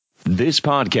This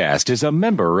podcast is a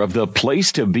member of the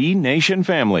Place to Be Nation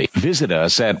family. Visit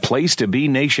us at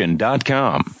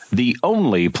placetobenation.com, the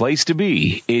only place to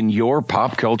be in your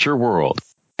pop culture world.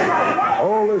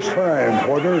 All this time,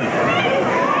 Porter,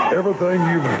 everything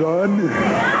you've done,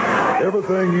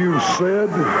 everything you've said,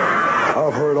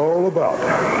 I've heard all about.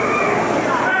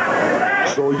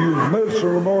 So you've made some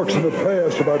remarks in the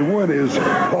past about when is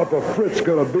Papa Fritz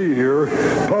going to be here.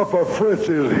 Papa Fritz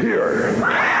is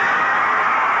here.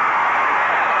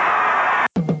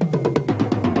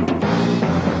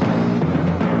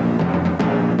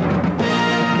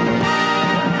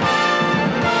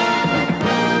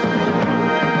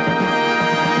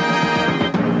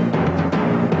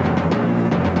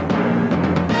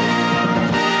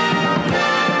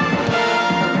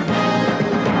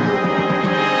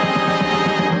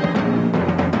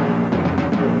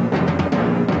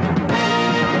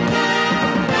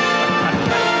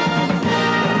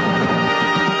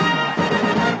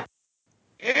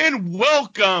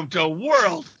 Welcome to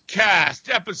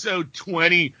Worldcast episode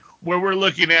 20, where we're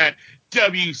looking at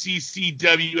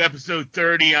WCCW episode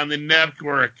 30 on the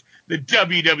network, the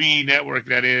WWE network,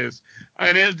 that is.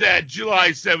 And it's that July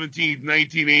 17th,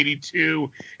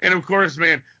 1982. And of course,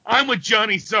 man, I'm with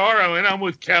Johnny Sorrow and I'm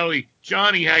with Kelly.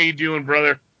 Johnny, how you doing,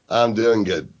 brother? I'm doing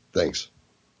good. Thanks.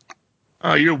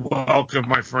 Oh, you're welcome,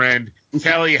 my friend.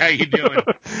 Kelly, how you doing?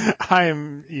 I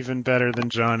am even better than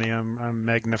Johnny. I'm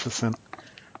magnificent.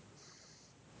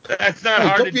 That's not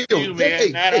hard to do,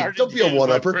 man. Don't be a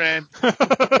one-upper.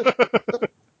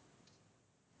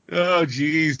 Oh,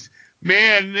 jeez.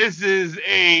 Man, this is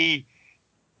a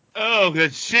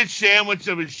shit sandwich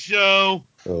of a show.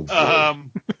 Oh,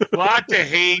 Lot to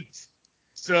hate.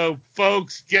 So,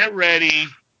 folks, get ready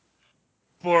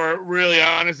for, really,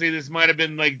 honestly, this might have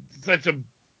been like such a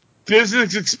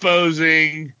business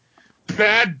exposing,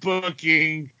 bad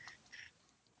booking.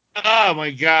 Oh,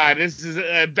 my God. This is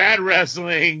bad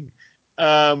wrestling.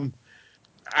 I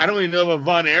don't even know if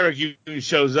Von Erich even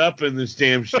shows up in this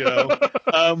damn show.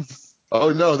 Oh,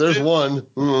 no, there's one.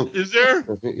 Is there?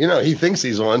 You know, he thinks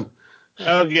he's one.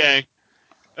 Okay.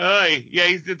 Yeah,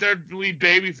 he's the third lead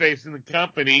babyface in the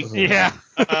company. Yeah.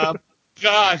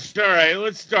 Gosh, all right,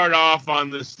 let's start off on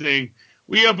this thing.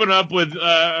 We open up with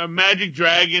a Magic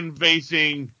Dragon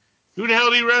facing... Who the hell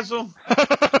did he wrestle?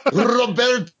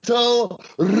 Roberto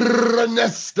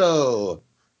Ernesto.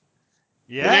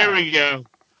 Yeah. There we go.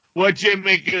 What'd you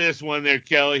make of this one there,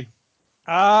 Kelly?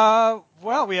 Well,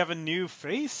 we have a new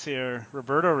face here,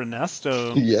 Roberto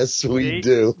Ernesto. Yes, we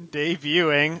do.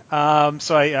 Debuting.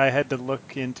 So I had to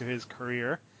look into his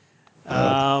career.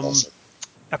 Awesome.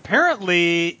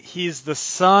 Apparently, he's the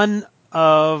son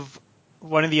of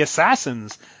one of the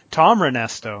assassins, Tom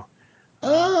Ernesto.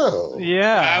 Oh.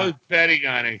 Yeah. I was betting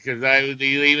on it because they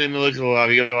even look a lot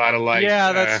alike.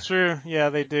 Yeah, that's true. Yeah,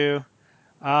 they do.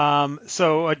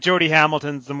 So Jody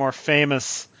Hamilton's the more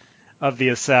famous of the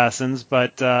assassins,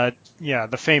 but the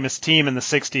famous team in the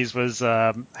 60s was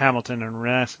Hamilton and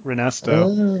Ernesto.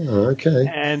 Oh, okay.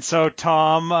 And so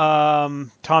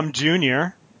Tom Jr.,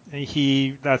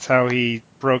 that's how he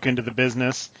broke into the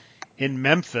business in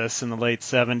Memphis in the late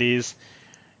 70s.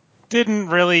 Didn't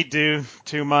really do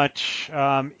too much.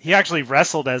 He actually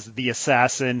wrestled as the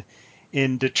assassin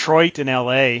in Detroit and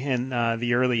LA in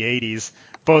the early 80s.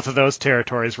 Both of those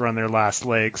territories were on their last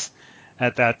legs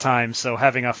at that time, so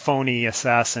having a phony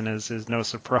assassin is no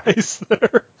surprise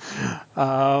there.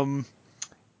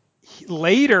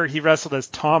 Later, he wrestled as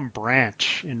Tom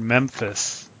Branch in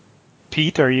Memphis.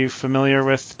 Pete, are you familiar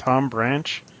with Tom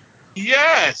Branch?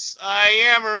 Yes,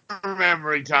 I am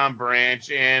remembering Tom Branch,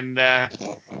 and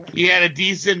he had a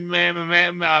decent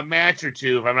match or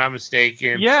two, if I'm not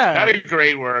mistaken. Yeah. Not a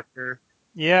great worker.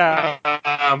 Yeah.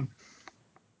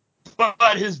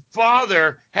 But his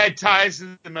father had ties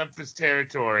to the Memphis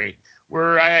territory,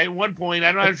 where at one point,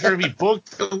 I'm not sure if he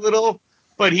booked a little,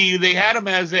 but they had him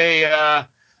as an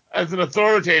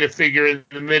authoritative figure in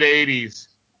the mid-'80s.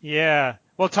 Yeah.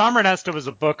 Well, Tom Ernesto was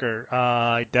a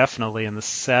booker, definitely in the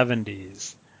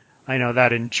 70s. I know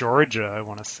that in Georgia, I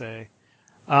want to say.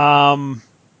 He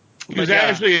was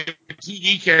actually a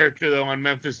TV character, though, on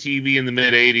Memphis TV in the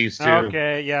mid-'80s, too.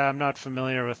 Okay, yeah, I'm not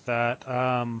familiar with that.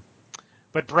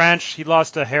 But Branch, he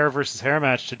lost a hair versus hair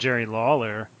match to Jerry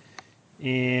Lawler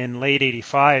in late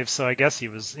 85, so I guess he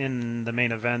was in the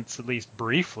main events at least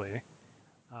briefly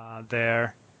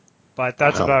there. But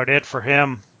that's about it for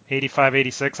him. 85,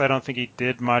 86, I don't think he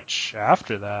did much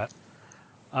after that.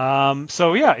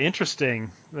 So yeah,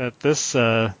 interesting that this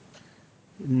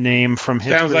name from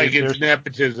history. Sounds like it's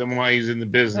nepotism while he's in the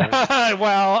business.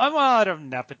 well, I'm out of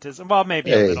nepotism. Well,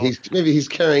 maybe a little. Maybe he's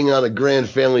carrying on a grand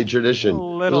family tradition.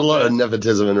 There's a lot of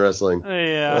nepotism in wrestling.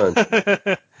 Yeah.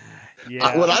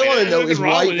 Yeah. What I want to know is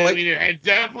why. I mean, it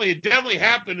definitely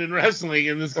happened in wrestling,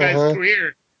 and this guy's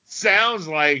career sounds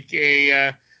like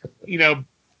a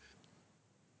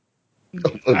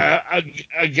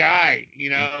guy,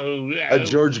 a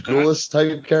George Goulas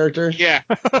type character. Yeah.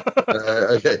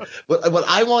 Okay. But what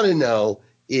I want to know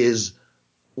is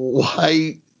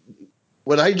why.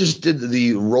 When I just did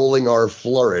the rolling R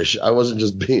flourish, I wasn't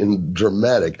just being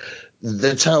dramatic.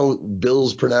 That's how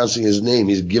Bill's pronouncing his name.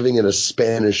 He's giving it a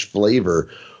Spanish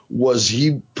flavor. Was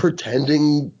he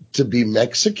pretending to be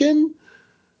Mexican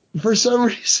for some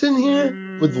reason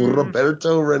here with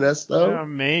Roberto Renesto?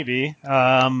 Maybe.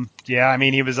 Yeah, I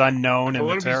mean, he was unknown in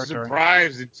the territory.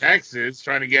 Surprised in Texas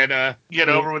trying to get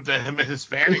over with the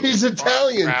Hispanic. He's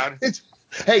Italian. Crowd.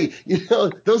 Hey,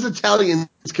 those Italians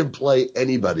can play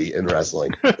anybody in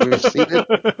wrestling. We've seen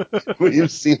it.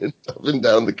 We've seen it up and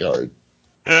down the card.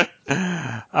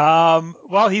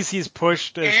 Well, he's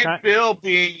pushed. Bill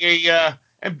being an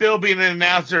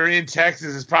announcer in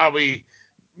Texas is probably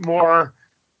more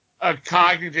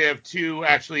cognitive to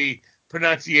actually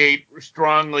pronunciate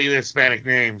strongly the Hispanic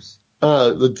names.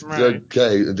 Right.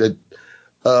 Okay.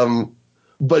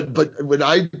 But when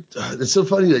it's so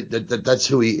funny that's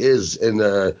who he is,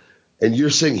 and you're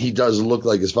saying he does look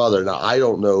like his father. Now I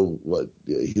don't know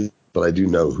but I do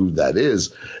know who that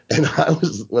is. And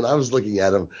when I was looking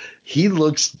at him, he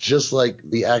looks just like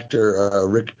the actor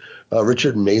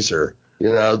Richard Macer.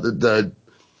 In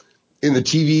the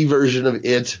TV version of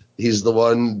It, he's the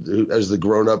one who, as the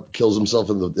grown up, kills himself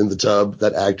in the tub.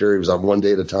 That actor, he was on One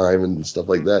Day at a Time and stuff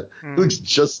like that. He looks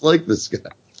just like this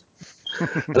guy.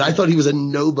 And I thought he was a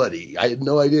nobody. I had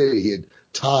no idea he had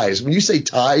ties. When you say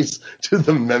ties to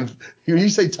the Memphis,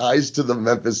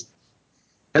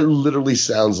 it literally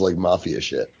sounds like mafia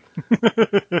shit.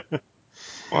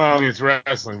 Well, it's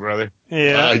wrestling, brother.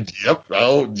 Yeah. Yep.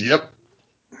 Oh, yep.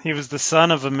 He was the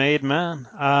son of a made man.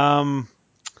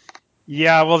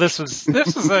 Yeah. Well, this was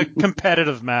a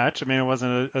competitive match. I mean, it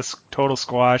wasn't a total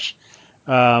squash.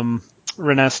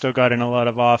 Renesto got in a lot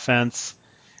of offense.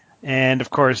 And, of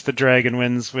course, the Dragon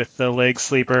wins with the leg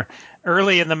sleeper.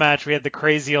 Early in the match, we had the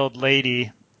crazy old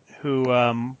lady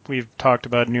who we've talked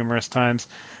about numerous times.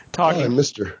 I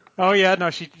missed her. Oh, yeah. No,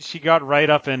 she got right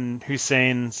up in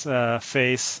Hussein's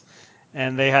face,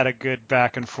 and they had a good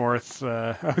back and forth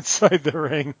outside the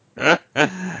ring.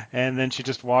 And then she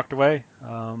just walked away.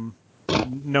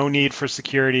 No need for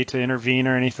security to intervene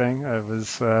or anything. It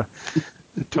was a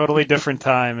totally different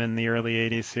time in the early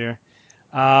 80s here.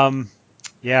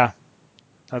 Yeah,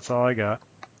 that's all I got.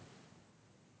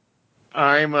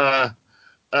 What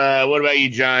about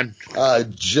you, John?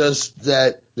 Just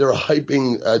that they're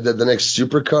hyping the next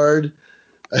super card,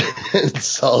 and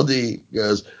Saldi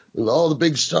goes, all the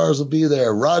big stars will be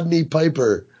there. Rodney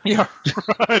Piper, yeah,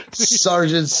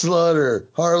 Sergeant Slaughter,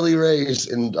 Harley Race,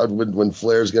 and when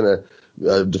Flair's gonna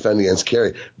defend against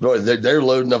Kerry, boy, they're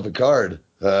loading up a card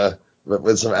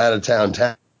with some out of town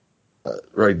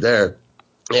right there.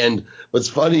 And what's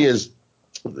funny is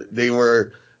they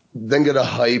were then going to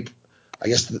hype, I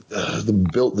guess,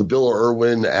 the Bill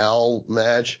Irwin Al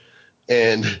match,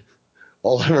 and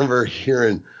all I remember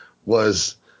hearing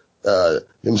was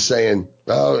him saying,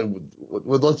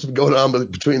 with lots of going on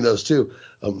between those two,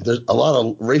 there's a lot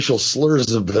of racial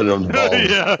slurs have been involved.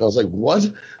 Yeah. I was like,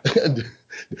 what?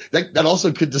 That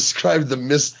also could describe the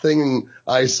missed thing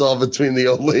I saw between the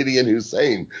old lady and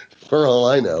Hussein, for all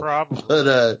I know. Probably.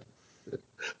 But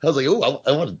I was like, oh,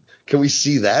 I want. Can we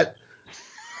see that?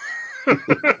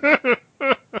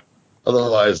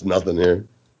 Otherwise, nothing here.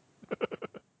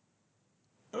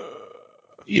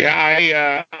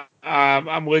 Yeah,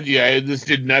 I'm with you. This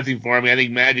did nothing for me. I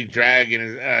think Magic Dragon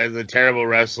is a terrible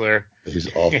wrestler.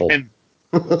 He's awful. and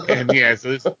yeah,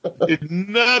 so this did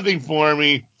nothing for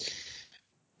me.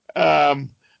 I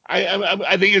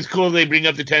think it's cool they bring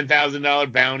up the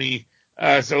 $10,000 bounty.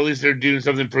 So at least they're doing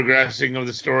something progressing of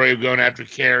the story of going after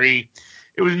Kerry.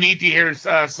 It was neat to hear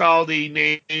Saldi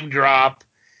name drop.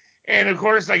 And of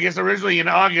course, I guess originally in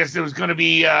August it was going to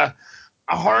be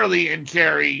Harley and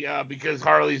Kerry because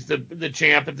Harley's the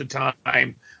champ at the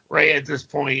time, right at this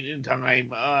point in time.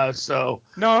 No,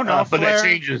 but Flair, that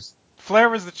changes. Flair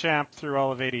was the champ through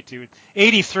all of 82.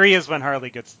 83 is when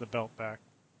Harley gets the belt back.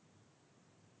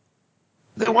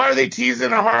 Then why are they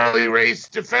teasing a Harley Race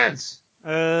defense?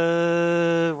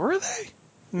 Were they?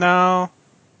 No.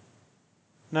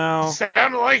 It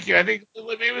sounded like it. I think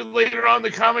maybe later on in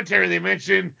the commentary they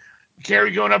mentioned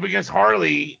Kerry going up against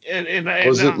Harley in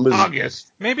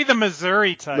August. Maybe the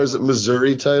Missouri title. Was it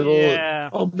Missouri title? Yeah.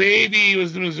 Oh, maybe it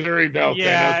was the Missouri belt.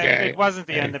 Yeah, then. Okay. it wasn't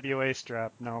the NWA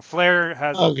strap. No, Flair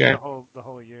has Okay. the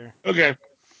whole year. Okay.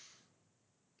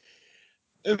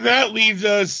 And that leaves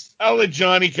us. I'll let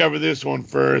Johnny cover this one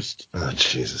first. Oh,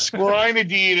 Jesus. Brian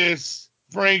Adidas,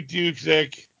 Frank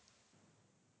Dusek,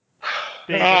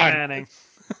 David Manning.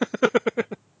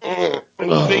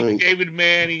 Big David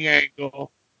Manning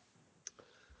angle.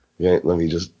 Okay, let me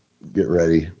just get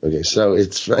ready. Okay, so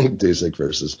it's Frank Dusek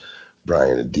versus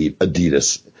Brian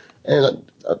Adidas.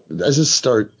 And as this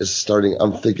is starting,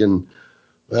 I'm thinking,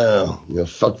 well,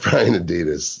 fuck Brian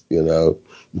Adidas.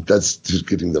 That's just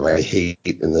getting to my hate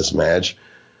in this match.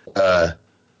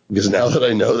 Because now that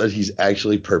I know that he's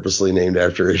actually purposely named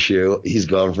after a shoe, he's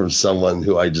gone from someone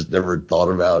who I just never thought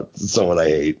about to someone I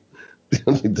hate.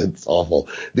 That's awful.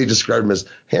 They describe him as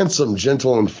handsome,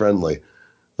 gentle, and friendly.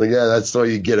 Like, yeah, that's the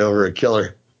way you get over a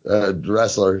killer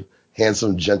wrestler.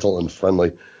 Handsome, gentle, and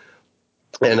friendly.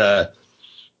 And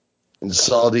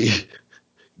Saldi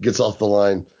gets off the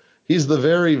line. He's the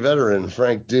very veteran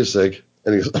Frank Dusek.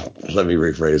 And he goes, let me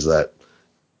rephrase that.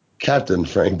 Captain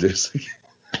Frank Dusek.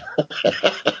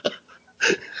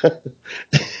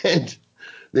 And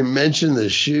they mention the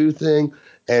shoe thing,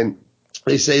 and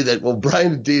they say that, well,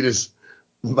 Brian Adidas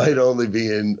might only be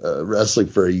in wrestling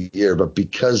for a year, but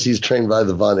because he's trained by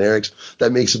the Von Erichs,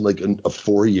 that makes him like a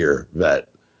 4-year vet.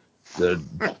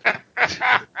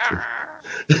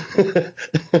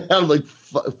 I'm like,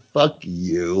 fuck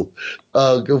you.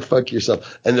 Go fuck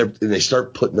yourself. And they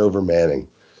start putting over Manning.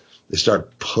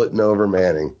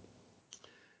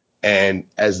 And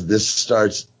as this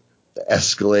starts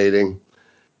escalating,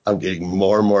 I'm getting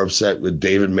more and more upset with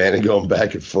David Manning going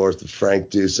back and forth with Frank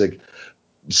Dusek.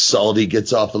 Saldi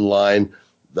gets off the line.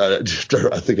 I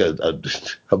think a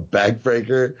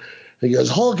backbreaker. He goes,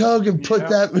 Hulk Hogan put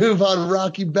that move on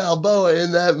Rocky Balboa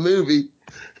in that movie.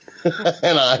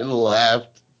 And I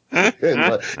laughed.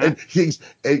 And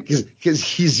because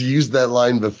he's used that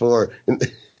line before.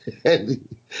 And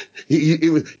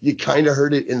you kind of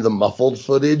heard it in the muffled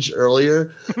footage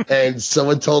earlier, and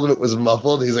someone told him it was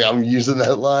muffled. He's like, I'm using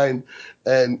that line.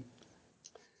 And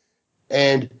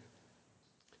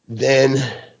then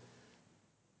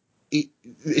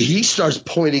he starts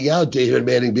pointing out David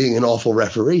Manning being an awful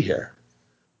referee here.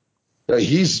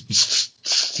 He's,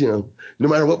 no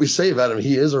matter what we say about him,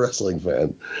 he is a wrestling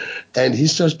fan. And he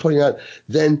starts pointing out,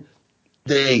 then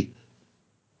it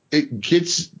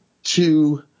gets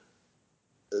to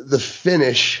the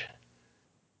finish,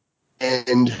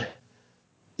 and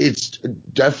it's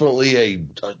definitely a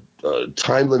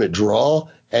time limit draw,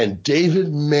 and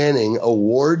David Manning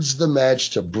awards the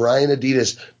match to Brian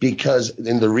Adidas because,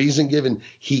 in the reason given,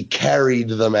 he carried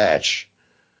the match.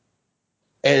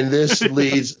 And this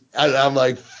leads, and I'm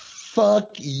like,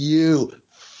 fuck you.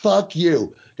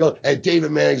 Go. And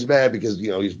David Manning's mad because,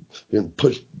 he's been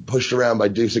pushed around by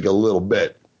Dusek a little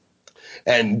bit.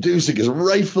 And Dusek is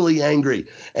rightfully angry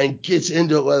and gets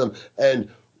into it with him and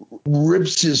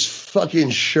rips his fucking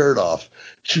shirt off,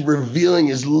 revealing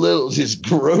his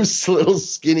gross little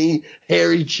skinny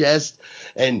hairy chest.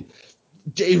 And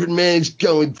David Manning's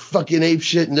going fucking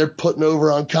apeshit, and they're putting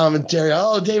over on commentary,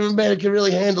 oh, David Manning can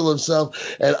really handle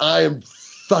himself. And I am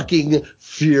fucking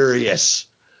furious.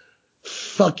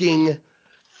 And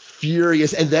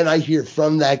then I hear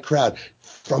from that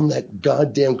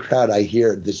goddamn crowd, I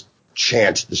hear this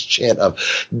chant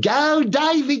of, go,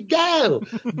 Davey, go!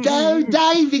 Go,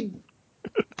 Davey!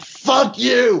 Fuck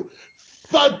you!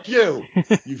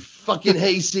 You fucking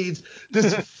hayseeds.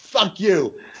 Fuck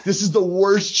you. This is the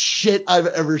worst shit I've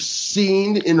ever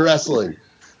seen in wrestling.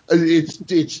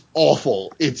 It's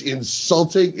awful. It's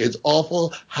insulting. It's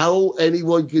awful. How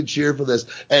anyone could cheer for this.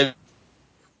 And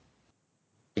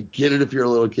I get it if you're a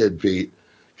little kid, Pete.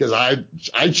 Because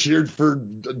I cheered for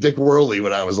Dick Worley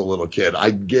when I was a little kid. I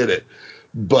get it.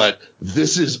 But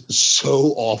this is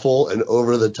so awful and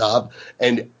over the top.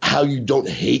 And how you don't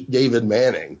hate David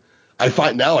Manning. I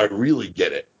find now I really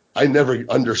get it. I never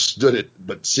understood it.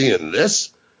 But seeing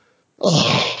this,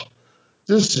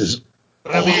 this is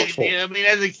awful. I mean,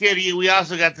 as a kid, we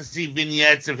also got to see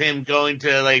vignettes of him going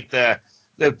to like to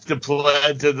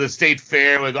the state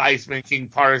fair with Iceman King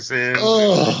Parsons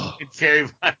and Kerry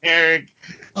Von Erich.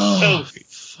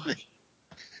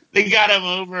 They got him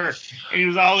over, and he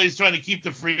was always trying to keep the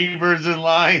Freebirds in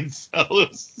line. So,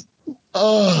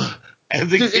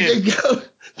 as a kid,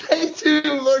 they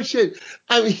do more shit.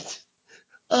 I mean,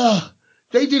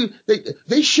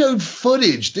 they showed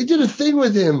footage. They did a thing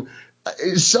with him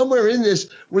somewhere in this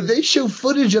where they show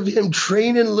footage of him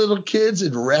training little kids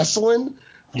and wrestling.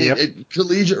 in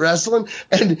collegiate wrestling,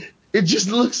 and it just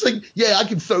looks like, yeah, I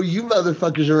can throw you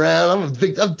motherfuckers around.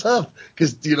 I'm tough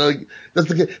because that's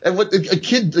the and what a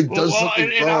kid does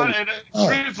something wrong.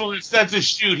 Truthfulness, that's a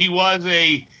shoot.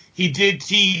 He did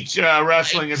teach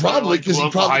wrestling at Probably the because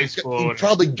local high school. he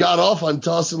probably got off on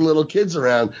tossing little kids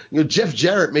around. Jeff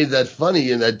Jarrett made that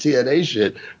funny in that TNA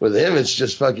shit. With him, it's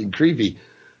just fucking creepy.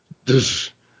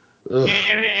 And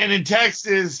in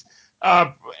Texas,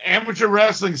 amateur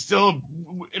wrestling still,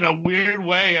 in a weird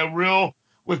way,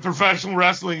 with professional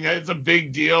wrestling, it's a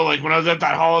big deal. Like when I was at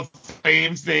that Hall of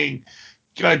Fame thing,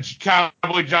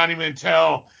 Cowboy Johnny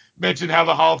Mantell mentioned how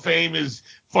the Hall of Fame is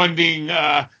funding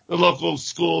the local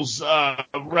school's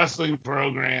wrestling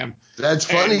program. That's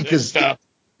funny because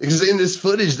in this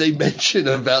footage they mention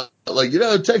about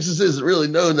Texas isn't really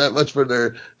known that much for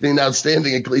their being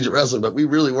outstanding in collegiate wrestling, but we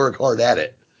really work hard at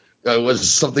it.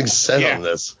 Was something said on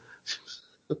this?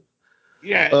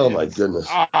 Yeah. Oh my goodness.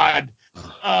 Odd.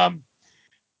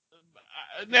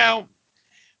 Now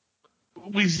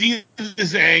we've seen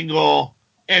this angle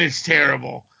and it's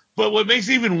terrible. But what makes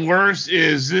it even worse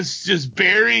is this just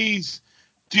buries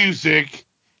Dusek.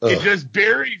 It just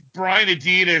buries Brian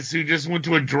Adidas, who just went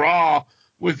to a draw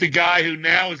with the guy who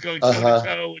now is going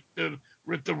toe-to-toe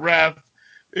with the ref.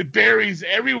 It buries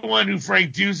everyone who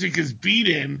Frank Dusek has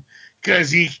beaten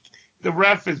because the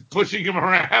ref is pushing him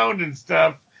around and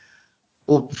stuff.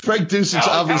 Well, Frank Dusek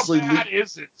obviously. How bad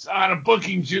is it on a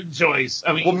booking choice?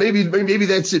 I mean, well, maybe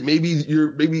that's it.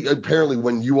 Maybe apparently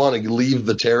when you want to leave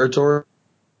the territory,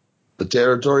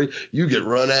 you get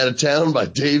run out of town by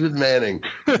David Manning.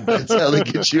 That's how they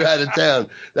get you out of town.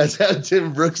 That's how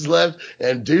Tim Brooks left,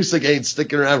 and Dusek ain't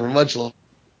sticking around for much longer.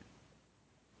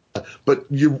 But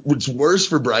it's worse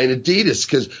for Brian Adidas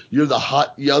because you're the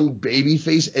hot young baby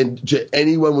face, and to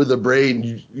anyone with a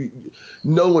brain,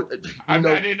 I've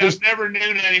never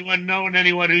known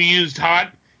anyone who used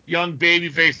hot young baby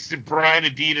face to Brian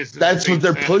Adidas. That's what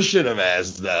they're pushing him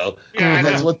as, though. Yeah,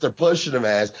 that's what they're pushing him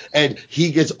as, and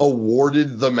he gets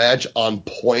awarded the match on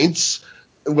points.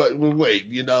 Wait,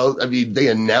 I mean, they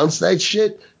announced that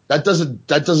shit. That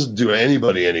doesn't do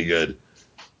anybody any good.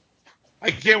 I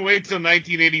can't wait till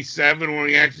 1987 when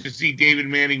we actually see David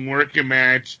Manning work a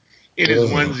match in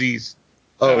his onesies.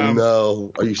 Oh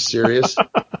no! Are you serious?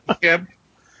 Yep.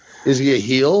 Is he a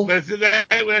heel? That's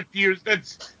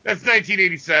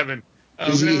 1987.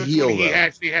 Is he a heel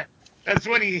though? That's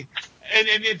when he and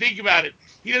think about it.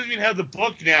 He doesn't even have the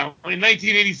book now. In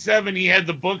 1987, he had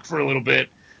the book for a little bit.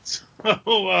 So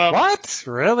what?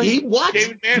 Really? What?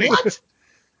 David Manning. What?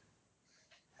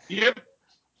 Yep.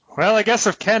 Well, I guess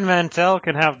if Ken Mantell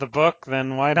can have the book,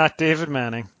 then why not David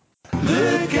Manning?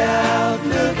 Look out,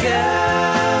 the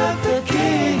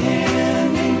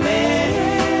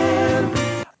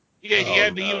Candyman.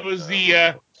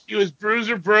 Yeah, he was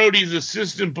Bruiser Brody's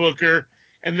assistant booker,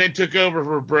 and then took over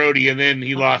for Brody, and then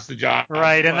he lost the job.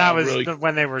 Right, and that was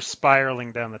when they were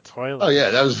spiraling down the toilet. Oh yeah,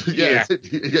 that was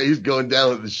he's going down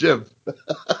with the ship.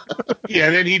 Yeah,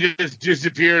 then he just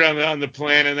disappeared on the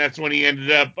planet, and that's when he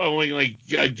ended up owing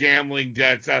gambling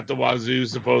debts out the wazoo,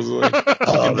 supposedly.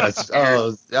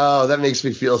 That makes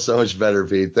me feel so much better,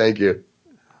 Pete. Thank you.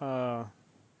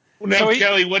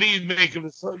 Kelly, what do you make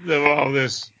of all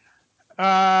this?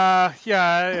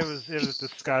 Yeah, it was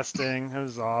disgusting. It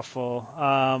was awful.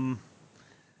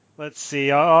 Let's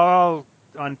see. I'll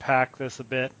unpack this a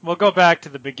bit. We'll go back to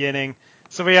the beginning.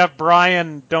 So we have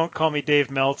Brian, don't call me Dave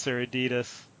Meltzer,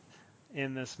 Adidas,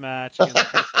 in this match.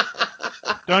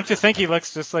 Don't you think he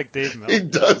looks just like Dave Meltzer? He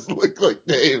does look like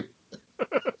Dave.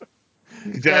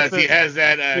 He does. He has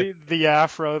that the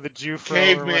afro, the Jufro,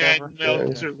 caveman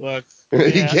Meltzer look.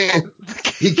 Yeah.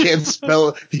 He can't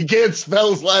spell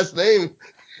his last name.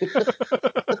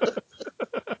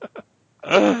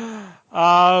 And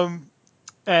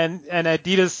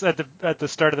Adidas at the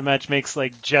start of the match makes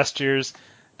gestures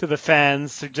to the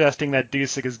fans suggesting that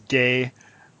Dusek is gay,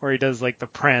 where he does the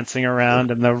prancing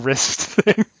around and the wrist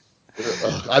thing.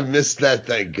 I missed that,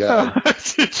 thank God.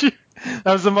 Did you?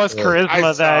 That was the most charisma.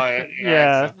 I saw it.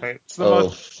 Yeah. It's the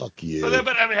most, fuck you.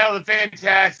 But I mean, how the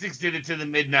Fantastics did it to the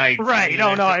Midnights. Right.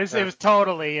 No, it was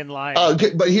totally in line.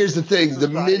 Okay, but here's the thing. The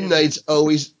Midnights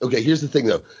always... Okay, here's the thing,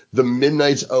 though. The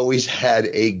Midnights always had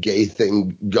a gay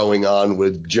thing going on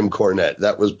with Jim Cornette.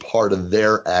 That was part of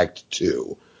their act,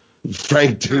 too.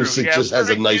 Frank Dusek just has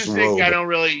a nice robe. I don't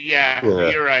really... Yeah,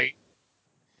 you're right.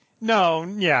 No,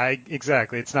 yeah,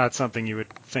 exactly. It's not something you would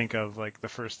think of the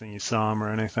first thing you saw him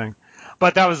or anything.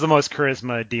 But that was the most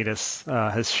charisma Adidas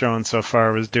has shown so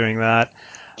far, was doing that.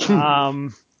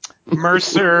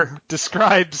 Mercer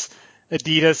describes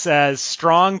Adidas as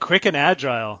strong, quick, and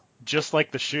agile, just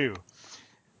like the shoe.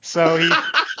 So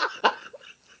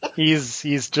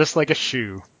He's just like a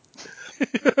shoe.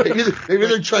 Maybe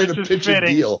they're trying to pitch a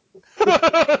deal.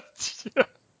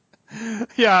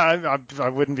 Yeah, I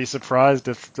wouldn't be surprised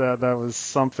if that was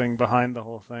something behind the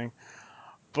whole thing.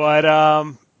 But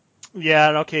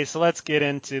yeah, okay, so let's get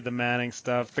into the Manning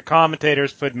stuff. The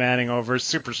commentators put Manning over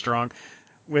super strong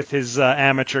with his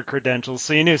amateur credentials,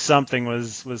 so you knew something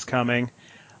was coming.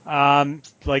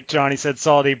 Like Johnny said,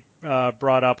 Salty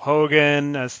brought up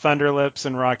Hogan as Thunderlips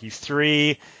in Rocky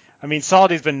 3. I mean,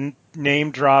 Salty's been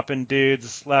name-dropping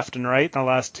dudes left and right in the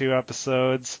last 2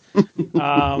 episodes.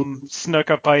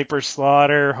 Snuka, Piper,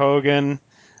 Slaughter, Hogan.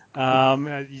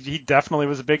 He definitely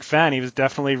was a big fan. He was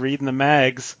definitely reading the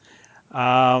mags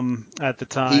at the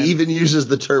time. He even uses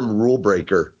the term rule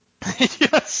breaker.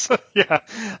 Yes, yeah.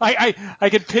 I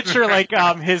could picture like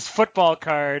his football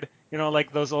card,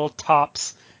 like those old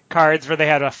Topps cards where they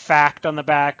had a fact on the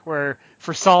back, where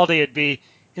for Salty it'd be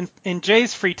in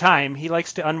Jay's free time he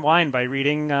likes to unwind by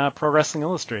reading Pro Wrestling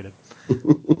Illustrated.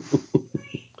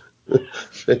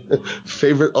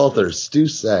 Favorite author, Stu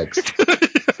Sachs.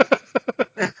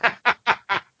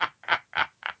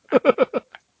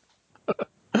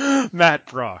 Matt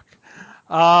Brock.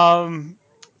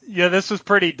 Yeah, this was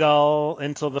pretty dull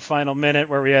until the final minute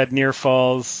where we had near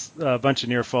falls, a bunch of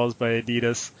near falls by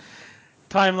Adidas.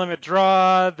 Time limit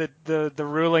draw, the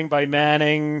ruling by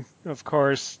Manning, of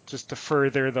course, just to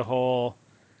further the whole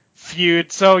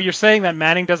feud. So you're saying that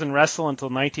Manning doesn't wrestle until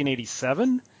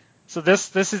 1987? So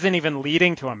this isn't even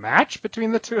leading to a match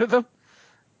between the two of them?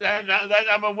 That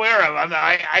I'm aware of.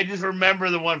 I just remember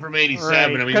the one from '87.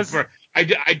 Right, I mean,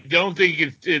 I don't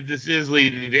think this is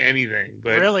leading to anything.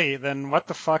 But really, then what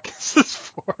the fuck is this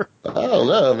for? I don't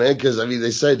know, man, because, I mean, they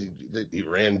said he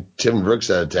ran Tim Brooks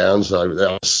out of town, so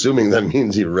I'm assuming that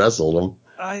means he wrestled him.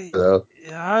 I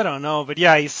don't know, but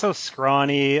yeah, he's so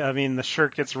scrawny. I mean, the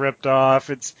shirt gets ripped off.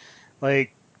 It's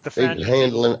like the I can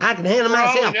handle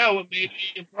myself.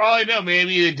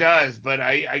 Maybe it does, but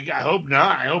I hope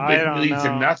not. I hope it leads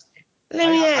to nothing.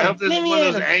 I hope this is one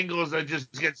of those angles that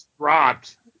just gets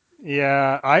dropped.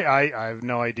 Yeah, I have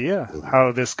no idea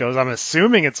how this goes. I'm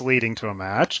assuming it's leading to a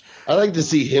match. I'd like to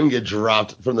see him get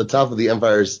dropped from the top of the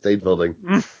Empire State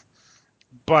Building.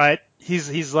 But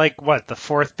he's like, what, the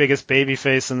 4th biggest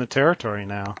babyface in the territory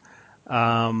now.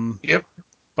 Yep.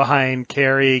 Behind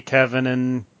Kerry, Kevin,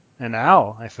 and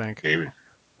Al, I think. David.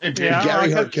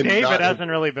 Gary Hart David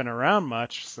hasn't really been around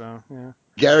much, so yeah.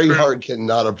 Gary Hart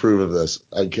cannot approve of this.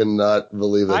 I cannot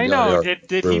believe that. I know.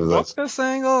 Did he book this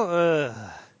angle?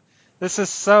 This is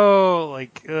so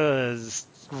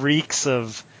reeks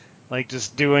of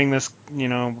just doing this,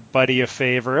 buddy a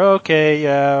favor. Okay,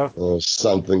 yeah. There's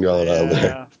something going on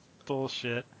there.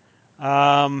 Bullshit.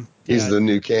 He's the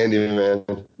new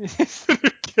Candyman. He's the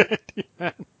new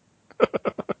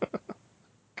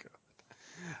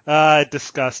Candyman.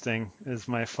 Disgusting is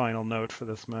my final note for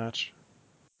this match.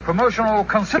 Promotional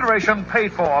consideration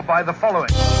paid for by the following.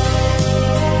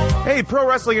 Hey, pro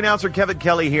wrestling announcer Kevin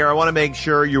Kelly here. I want to make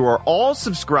sure you are all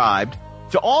subscribed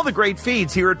to all the great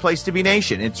feeds here at Place to Be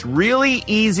Nation. It's really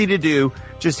easy to do.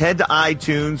 Just head to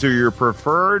iTunes or your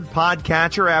preferred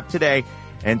podcatcher app today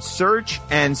and search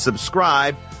and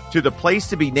subscribe to the Place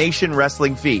to Be Nation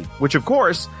wrestling feed, which of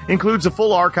course includes the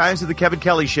full archives of the Kevin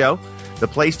Kelly Show, the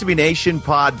Place to Be Nation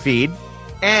pod feed,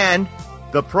 and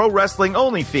the Pro Wrestling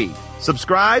Only feed.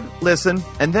 Subscribe, listen,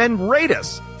 and then rate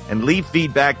us and leave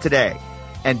feedback today.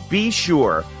 And be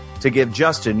sure to give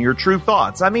Justin your true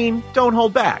thoughts. I mean, don't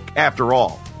hold back. After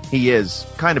all, he is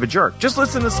kind of a jerk. Just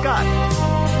listen to Scott.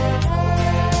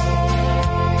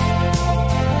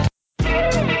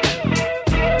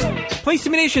 Place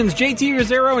to Be Nation's JT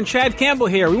Rosero and Chad Campbell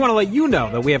here. We want to let you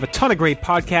know that we have a ton of great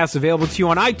podcasts available to you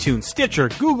on iTunes, Stitcher,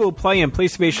 Google Play, and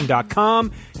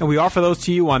PlaceToBeNation.com, and we offer those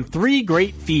to you on 3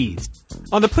 great feeds.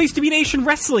 On the Place to Be Nation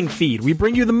wrestling feed, we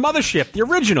bring you the Mothership, the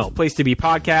original Place to Be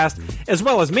podcast, as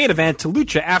well as Main Event,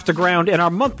 Lucha Afterground, and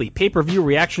our monthly pay-per-view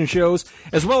reaction shows,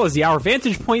 as well as the Our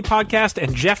Vantage Point podcast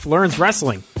and Jeff Learns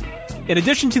Wrestling. In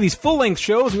addition to these full-length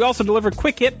shows, we also deliver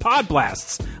quick-hit pod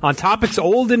blasts on topics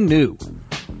old and new.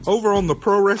 Over on the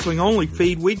Pro Wrestling Only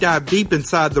feed, we dive deep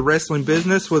inside the wrestling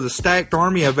business with a stacked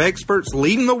army of experts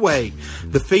leading the way.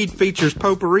 The feed features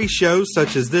potpourri shows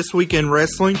such as This Week in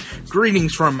Wrestling,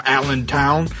 Greetings from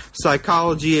Allentown,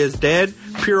 Psychology is Dead,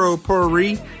 Puro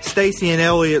Potpourri, Stacy and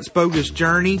Elliot's Bogus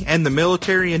Journey, and the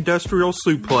Military Industrial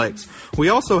Suplex. We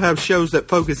also have shows that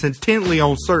focus intently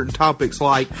on certain topics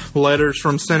like Letters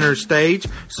from Center Stage,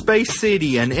 Space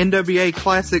City, and NWA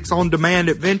Classics On Demand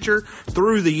Adventure,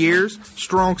 Through the Years,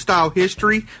 Strong Strong Style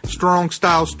History, Strong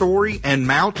Style Story, and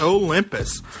Mount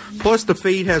Olympus. Plus, the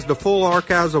feed has the full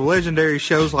archives of legendary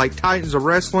shows like Titans of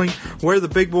Wrestling, Where the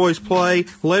Big Boys Play,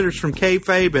 Letters from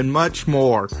Kayfabe, and much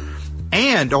more.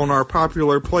 And on our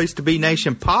popular Place to Be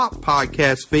Nation Pop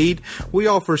podcast feed, we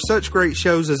offer such great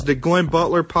shows as the Glenn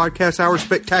Butler Podcast Hour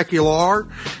Spectacular,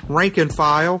 Rank and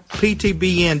File,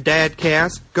 PTBN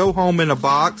Dadcast, Go Home in a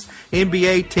Box,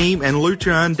 NBA Team, and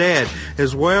Lucha Undead,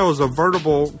 as well as a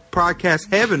veritable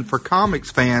podcast heaven for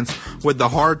comics fans with the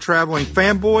Hard Traveling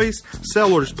Fanboys,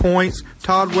 Sellers Points,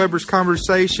 Todd Weber's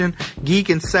Conversation, Geek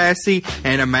and Sassy,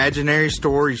 and Imaginary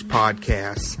Stories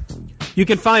podcasts. You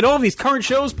can find all of these current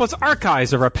shows plus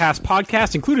archives of our past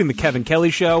podcasts, including The Kevin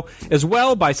Kelly Show, as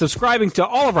well by subscribing to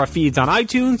all of our feeds on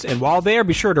iTunes, and while there,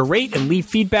 be sure to rate and leave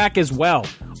feedback as well.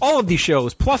 All of these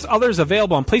shows, plus others,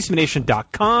 available on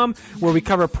PlaceToBeNation.com, where we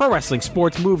cover pro wrestling,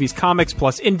 sports, movies, comics,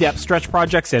 plus in-depth stretch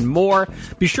projects and more.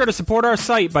 Be sure to support our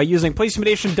site by using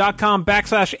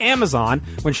PlaceToBeNation.com/Amazon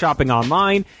when shopping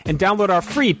online, and download our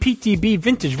free PTB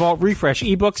Vintage Vault Refresh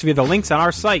ebooks via the links on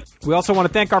our site. We also want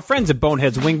to thank our friends at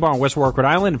Bonehead's Wing Bar in West Warwick, Rhode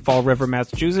Island, and Fall River,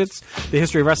 Massachusetts,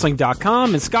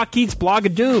 TheHistoryOfWrestling.com, and Scott Keats' Blog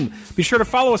of Doom. Be sure to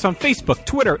follow us on Facebook,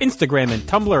 Twitter, Instagram, and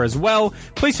Tumblr as well.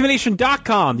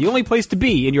 PlaceToBeNation.com, the only place to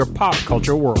be in your pop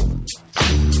culture world.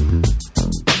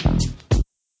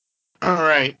 All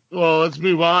right. Well, let's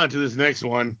move on to this next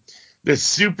one. The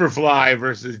Superfly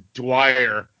versus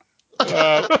Dwyer.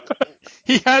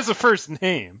 He has a first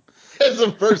name. It's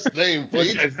a first name,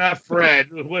 please. It's not Fred.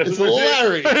 It's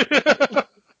Larry.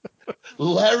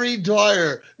 Larry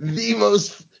Dwyer, the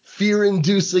most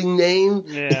fear-inducing name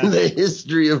in the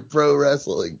history of pro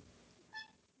wrestling.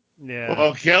 Yeah.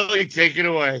 Well, Kelly, take it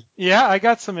away. Yeah, I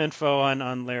got some info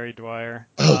on Larry Dwyer.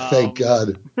 Oh, thank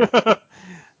God.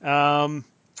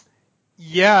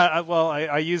 Yeah, well,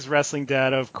 I use wrestling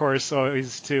data, of course,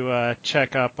 always to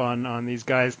check up on these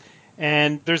guys.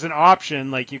 And there's an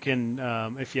option, like you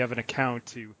can, if you have an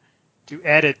account, to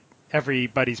edit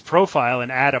everybody's profile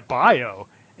and add a bio.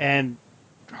 And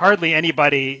hardly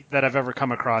anybody that I've ever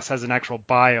come across has an actual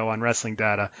bio on wrestling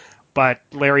data. But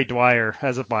Larry Dwyer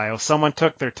has a bio. Someone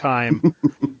took their time,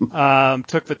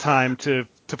 took the time to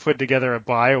put together a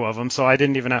bio of him, so I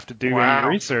didn't even have to do any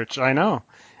research. I know.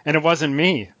 And it wasn't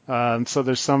me. So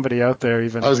there's somebody out there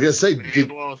even. I was going to say,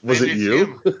 was it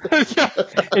you?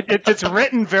 It's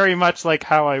written very much like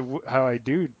how I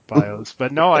do bios,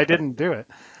 but no, I didn't do it.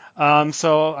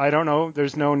 So I don't know.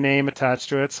 There's no name attached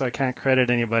to it, so I can't credit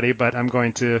anybody, but I'm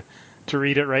going to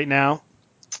read it right now.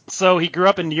 So he grew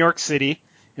up in New York City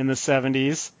in the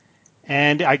 70s,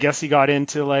 and I guess he got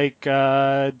into like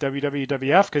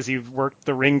WWF because he worked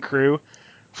the ring crew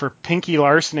for Pinky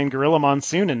Larson and Gorilla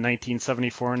Monsoon in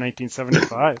 1974 and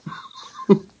 1975.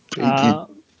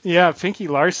 Yeah, Pinky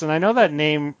Larson. I know that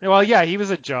name. Well, yeah, he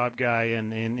was a job guy in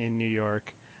New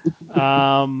York.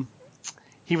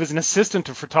 He was an assistant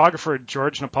to photographer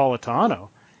George Napolitano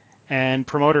and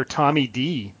promoter Tommy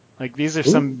D. Like, these are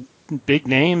some big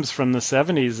names from the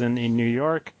 70s in New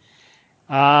York.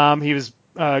 He was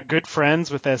good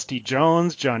friends with S.D.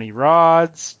 Jones, Johnny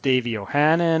Rods, Davey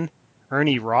O'Hannon,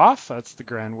 Ernie Roth, that's the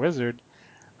Grand Wizard,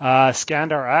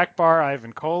 Skandar Akbar,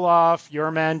 Ivan Koloff,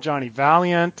 Your Man, Johnny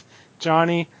Valiant,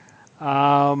 Johnny.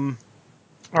 Or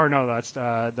no, that's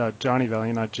the Johnny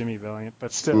Valiant, not Jimmy Valiant,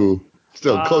 but still.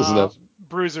 Still close enough.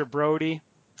 Bruiser Brody.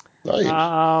 Nice.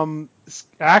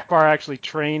 Akbar actually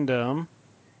trained him.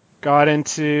 Got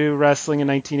into wrestling in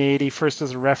 1980, first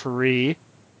as a referee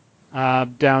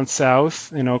down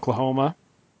south in Oklahoma.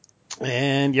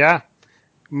 And yeah,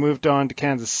 moved on to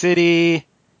Kansas City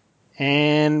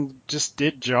and just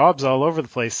did jobs all over the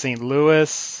place. St.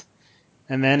 Louis,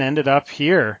 and then ended up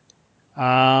here.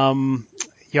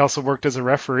 He also worked as a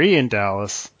referee in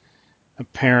Dallas,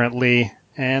 apparently,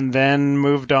 and then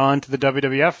moved on to the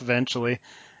WWF eventually.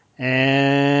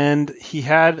 And he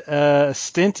had a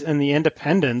stint in the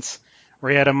Independents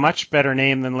where he had a much better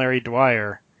name than Larry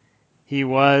Dwyer. He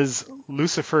was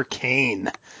Lucifer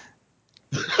Kane.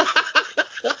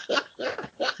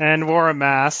 And wore a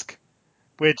mask,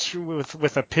 which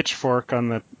with a pitchfork on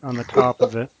the top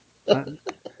of it.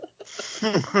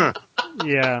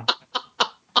 Yeah.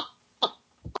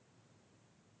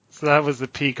 So that was the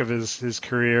peak of his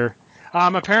career.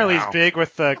 Apparently he's big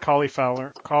with the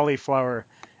Cauliflower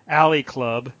Alley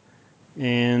Club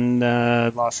in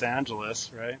Los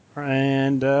Angeles, right?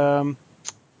 And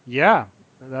yeah,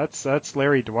 that's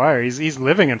Larry Dwyer. He's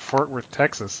living in Fort Worth,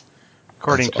 Texas,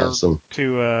 according to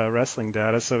wrestling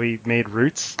data. So he made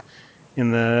roots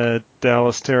in the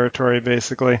Dallas territory,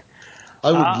 basically.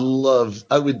 I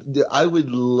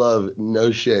would love,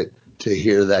 no shit, to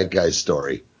hear that guy's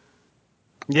story.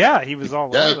 Yeah, he was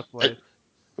all over the place.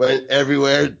 Went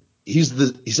everywhere. He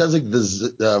sounds like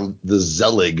the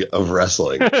Zelig of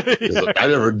wrestling. Yeah. I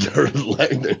never heard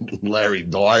Larry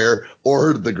Dwyer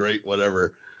or the Great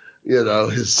whatever,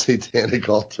 his satanic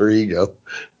alter ego,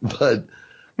 but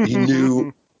he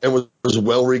knew and was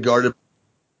well regarded.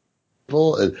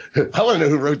 And I want to know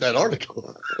who wrote that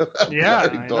article. Yeah,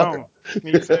 I know.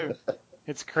 Me too.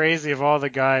 It's crazy of all the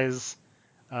guys.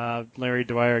 Larry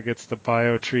Dwyer gets the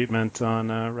bio treatment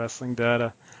on Wrestling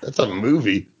Data. That's a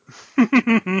movie.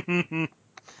 To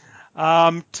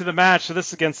the match. So this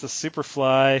is against the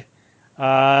Superfly.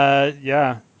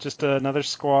 Just another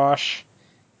squash.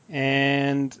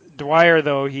 And Dwyer,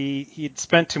 though, he'd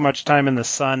spent too much time in the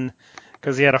sun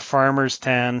because he had a farmer's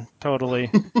tan,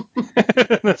 totally.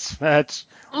 This match,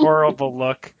 horrible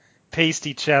look,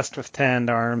 pasty chest with tanned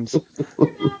arms.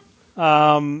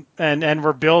 And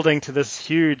we're building to this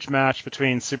huge match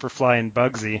between Superfly and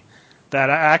Bugsy that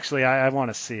I want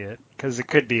to see it because it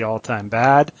could be all-time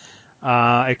bad.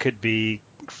 It could be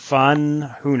fun.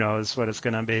 Who knows what it's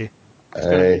going to be.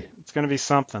 It's going to be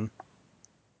something.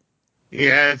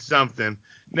 Yeah, it's something.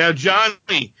 Now,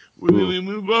 Johnny, we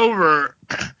move over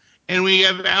and we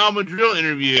have an Al Madrill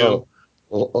interview.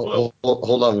 Hold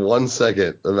on 1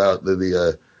 second about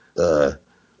the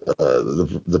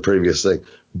previous thing.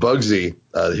 Bugsy,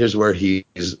 here's where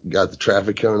he's got the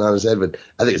traffic cone on his head, but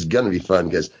I think it's going to be fun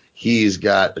because he's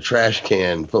got a trash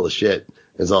can full of shit.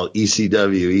 It's all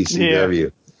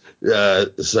ECW. Yeah.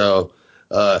 So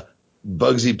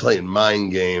Bugsy playing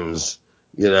mind games,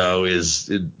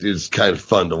 is kind of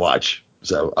fun to watch.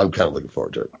 So I'm kind of looking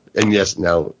forward to it. And yes,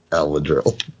 now Al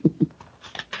Madrill.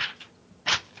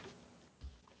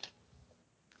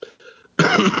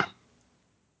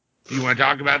 You want to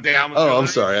talk about the Al Madrill? Oh, I'm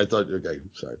sorry. Okay,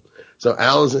 sorry. So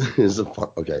Al is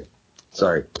okay.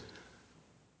 Sorry.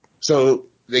 So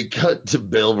they cut to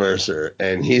Bill Mercer,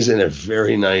 and he's in a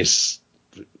very nice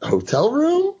hotel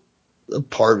room,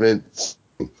 apartment.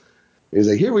 He's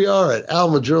like, here we are at Al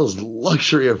Madrill's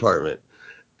luxury apartment.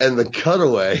 And the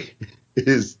cutaway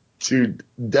is to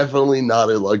definitely not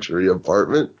a luxury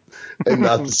apartment and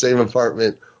not the same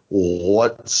apartment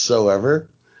whatsoever.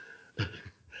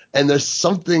 And there's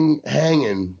something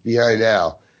hanging behind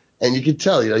Al. And you can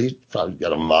tell, he's probably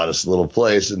got a modest little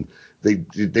place. And they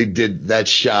did that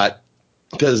shot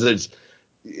because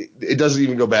it doesn't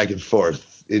even go back and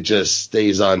forth. It just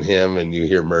stays on him and you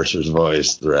hear Mercer's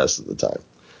voice the rest of the time.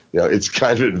 It's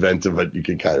kind of inventive, but you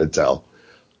can kind of tell.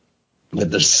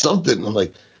 But there's something, I'm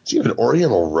like, does he have an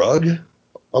oriental rug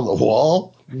on the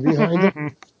wall behind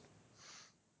him?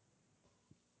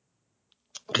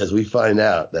 Because we find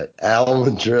out that Al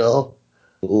Madrill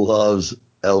loves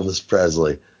Elvis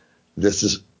Presley. This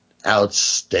is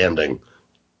outstanding.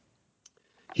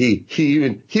 He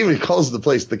even calls the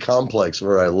place the complex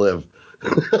where I live.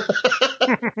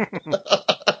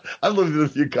 I've lived in a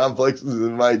few complexes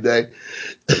in my day.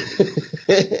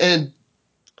 And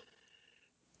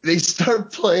they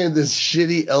start playing this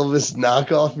shitty Elvis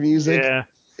knockoff music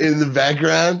in the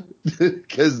background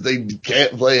because they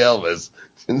can't play Elvis.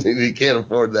 They can't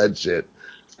afford that shit.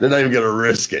 They're not even going to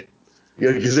risk it.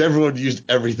 Because everyone used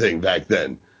everything back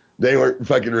then. They weren't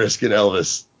fucking risking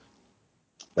Elvis.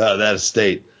 That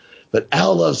estate. But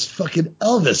Al loves fucking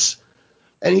Elvis.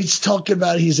 And he's talking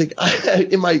about, he's like,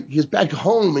 he's back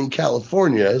home in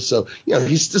California. So,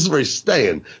 this is where he's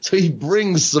staying. So he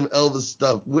brings some Elvis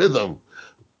stuff with him.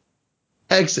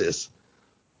 Texas.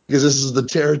 Because this is the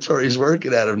territory he's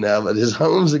working out of now. But his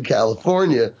home's in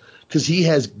California because he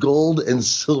has gold and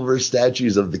silver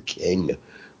statues of the king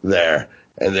there.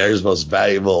 And they're his most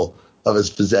valuable of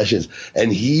his possessions.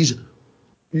 And he's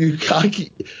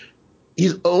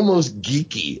almost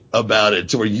geeky about it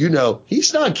to where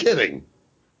he's not kidding.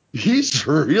 He's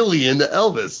really into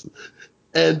Elvis.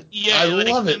 And I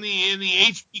love it. In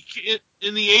the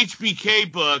HBK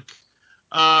book,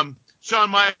 Shawn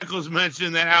Michaels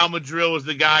mentioned that Al Madrill was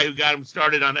the guy who got him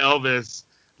started on Elvis.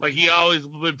 Like, he always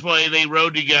would play, they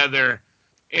rode together,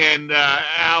 and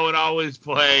Al would always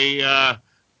play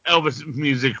Elvis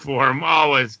music for him,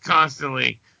 always,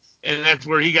 constantly. And that's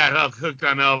where he got hooked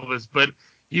on Elvis. But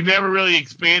he never really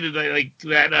expanded like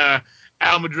that.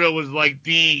 Al Madrill was like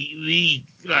the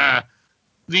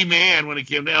man when it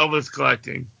came to Elvis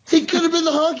collecting. He could have been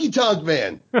the Honky Tonk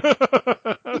Man.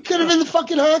 He could have been the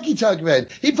fucking Honky Tonk Man.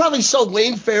 He probably saw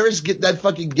Wayne Ferris get that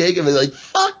fucking gig and be like,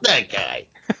 fuck that guy.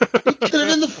 He could have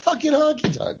been the fucking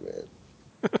Honky Tonk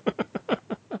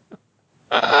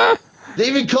Man. They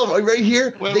even call him right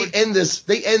here. They end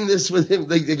this with him.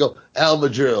 They go, Al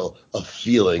Madrill, a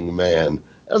feeling man.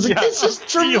 I was like, this is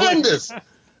tremendous.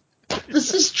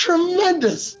 This is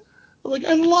tremendous. I'm like,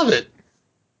 I love it.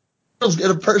 girl's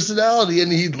got a personality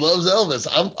and he loves Elvis.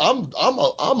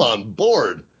 I'm on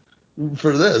board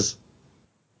for this.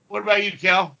 What about you,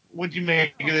 Cal? What'd you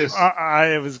make of this?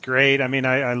 It was great. I mean,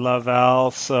 I love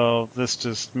Al, so this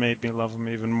just made me love him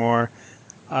even more.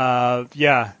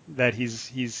 Yeah, that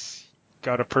he's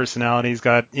got a personality, he's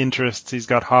got interests, he's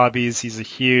got hobbies, he's a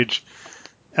huge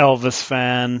Elvis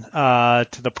fan,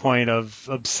 to the point of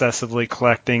obsessively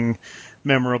collecting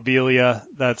memorabilia.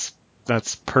 That's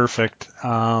perfect.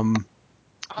 On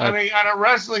a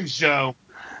wrestling show,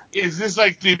 is this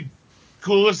like the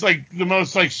coolest, like the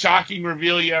most like shocking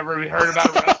reveal you ever heard about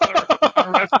a wrestler on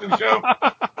a wrestling show?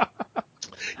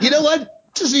 You know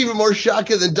what? Just even more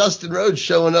shocking than Dustin Rhodes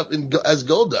showing up as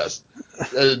Goldust.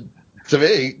 To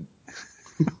me.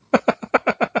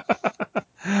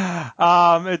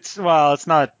 It's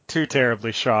not too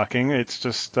terribly shocking. It's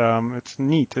just it's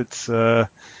neat.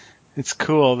 It's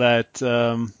cool that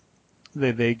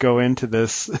they go into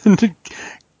this to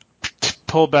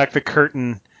pull back the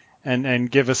curtain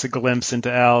and give us a glimpse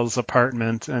into Al's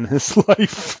apartment and his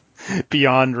life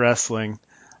beyond wrestling.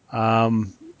 I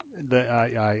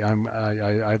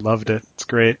loved it. It's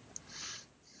great.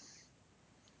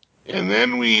 And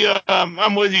then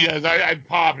I'm with you guys. I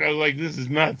popped. I was like, this is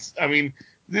nuts. I mean,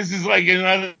 this is like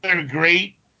another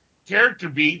great character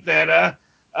beat that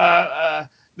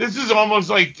this is almost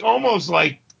like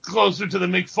closer to the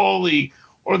Mick Foley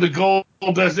or the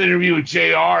Goldust interview with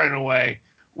JR in a way,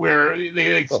 where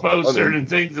they expose certain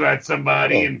things about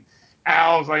somebody, and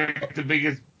Al's like the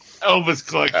biggest Elvis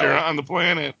collector on the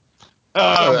planet.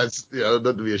 That's not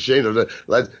to be ashamed of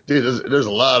that. Dude, there's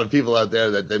a lot of people out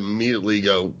there that immediately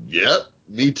go, "Yep,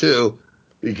 me too,"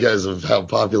 because of how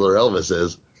popular Elvis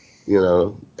is,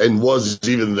 and was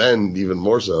even then even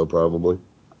more so probably.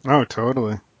 Oh,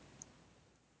 totally.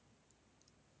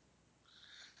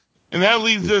 And that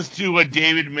leads us to a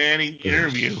David Manning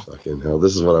interview. Fucking hell,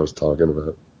 this is what I was talking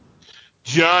about.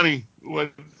 Johnny,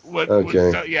 what?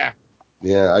 Okay.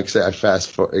 Yeah, I say I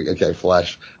fast forward. Okay,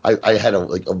 flash. I had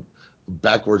a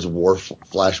backwards war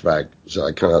flashback, so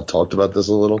I kind of talked about this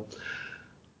a little.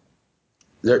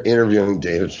 They're interviewing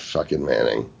David fucking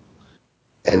Manning,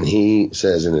 and he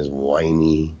says in his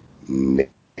whiny,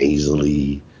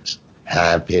 nasally,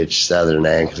 high-pitched Southern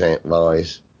accent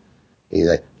voice, he's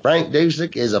like, "Frank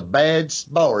Dusek is a bad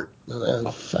sport."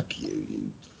 Oh, fuck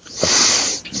you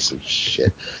fucking piece of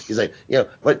shit. He's like,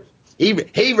 but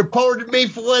he reported me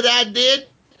for what I did,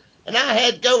 and I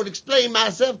had to go and explain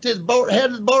myself to the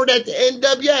head of the board at the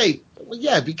NWA. Well,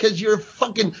 yeah, because you're a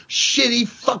fucking shitty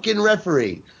fucking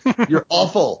referee. You're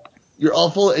awful. You're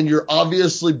awful, and you're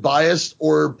obviously biased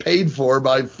or paid for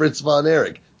by Fritz von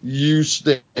Erich. You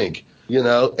stink,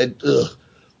 and ugh.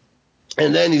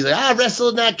 And then he's like, I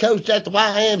wrestled and I coached at the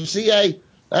YMCA.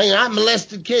 I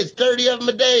molested kids, 30 of them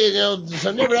a day, so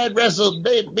I never had wrestled.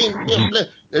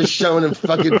 They're showing him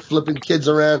fucking flipping kids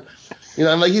around.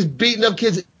 I'm like, he's beating up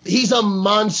kids. He's a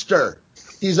monster.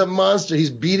 He's a monster. He's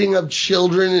beating up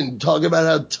children and talking about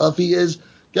how tough he is.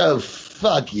 Go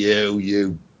fuck you,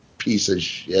 you piece of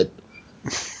shit.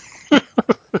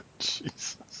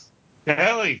 Jesus.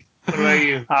 Kelly, what about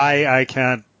you? I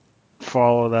can't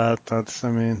follow that.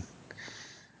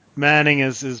 Manning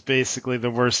is basically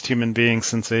the worst human being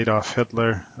since Adolf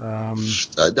Hitler. Now,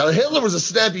 Hitler was a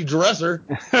snappy dresser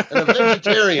and a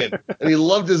vegetarian, and he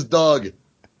loved his dog.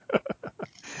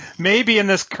 Maybe in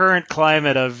this current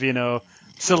climate of,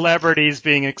 celebrities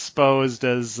being exposed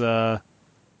as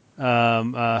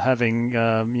having,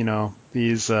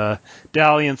 these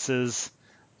dalliances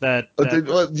that...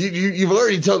 You've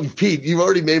already told me, Pete, you've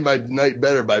already made my night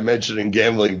better by mentioning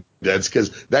gambling debts, because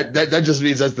that just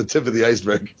means that's the tip of the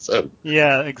iceberg. So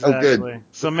yeah, exactly. I'm good.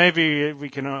 So maybe we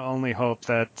can only hope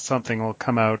that something will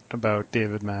come out about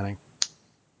David Manning.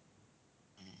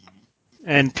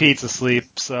 And Pete's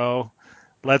asleep, so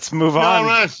let's move on. No, I'm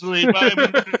not asleep.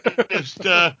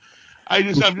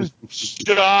 I'm just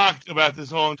shocked about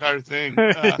this whole entire thing.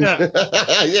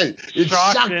 It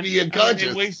shocked me unconscious.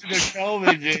 They wasted their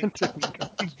television to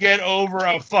get over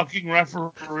a fucking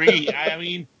referee.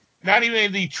 Not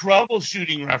even the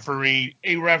troubleshooting referee,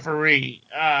 a referee.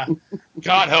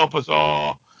 God help us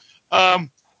all. And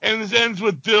this ends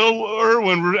with Bill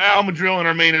Irwin, Al Madrill in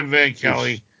our main event,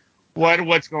 Kelly.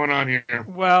 What's going on here?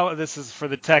 Well, this is for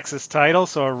the Texas title,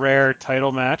 so a rare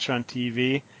title match on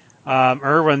TV.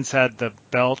 Irwin's had the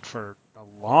belt for a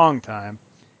long time.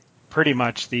 Pretty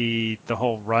much the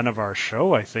whole run of our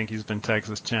show, I think he's been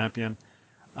Texas champion.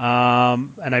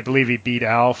 And I believe he beat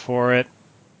Al for it.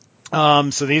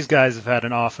 So these guys have had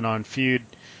an off and on feud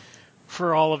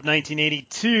for all of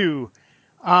 1982.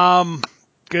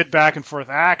 Good back and forth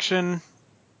action.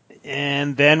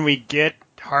 And then we get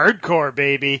hardcore,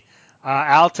 baby.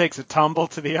 Al takes a tumble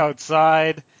to the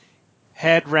outside,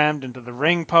 head rammed into the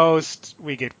ring post.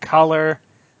 We get color.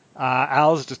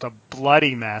 Al's just a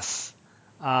bloody mess.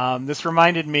 This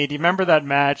reminded me, do you remember that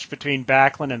match between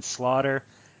Backlund and Slaughter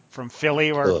from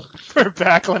Philly where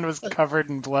Backlund was covered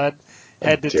in blood,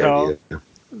 head to toe?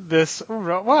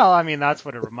 Well, I mean, that's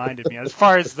what it reminded me as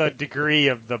far as the degree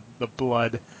of the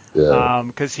blood. Yeah.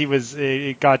 Because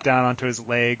it got down onto his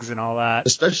legs and all that.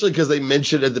 Especially because they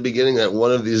mentioned at the beginning that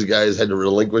one of these guys had to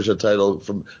relinquish a title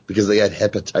because they had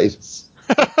hepatitis.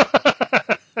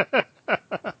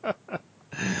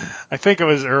 I think it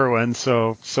was Irwin,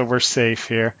 so we're safe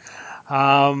here.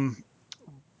 So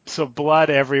blood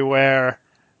everywhere.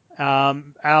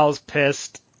 Al's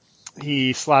pissed.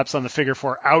 He slaps on the figure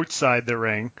 4 outside the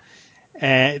ring.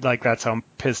 And that's how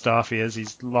pissed off he is.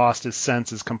 He's lost his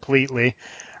senses completely.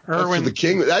 Irwin,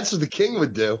 That's what the king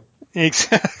would do.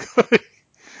 Exactly.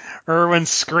 Irwin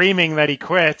screaming that he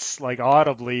quits,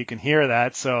 audibly, you can hear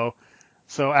that. So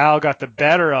Al got the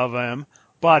better of him.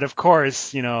 But of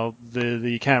course, you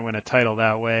can't win a title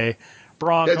that way.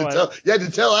 Bronco. You had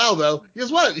to tell Al though.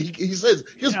 Guess what? He says,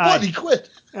 guess what? He quit.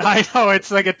 I know, it's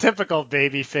like a typical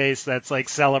baby face that's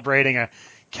celebrating a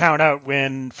count out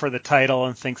win for the title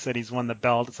and thinks that he's won the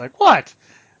belt. It's like, what?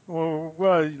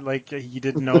 Well, he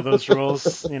didn't know those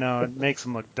rules. It makes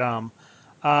him look dumb.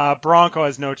 Bronco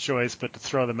has no choice but to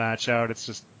throw the match out. It's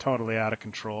just totally out of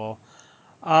control.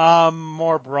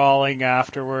 More brawling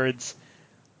afterwards.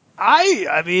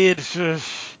 I mean,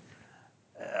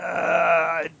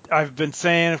 I've been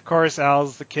saying, of course,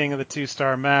 Al's the king of the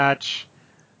 2-star match.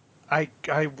 I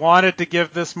wanted to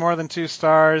give this more than 2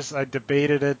 stars. I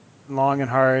debated it long and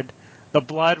hard. The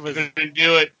blood was... Couldn't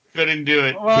do it.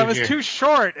 Well, it was too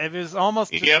short. It was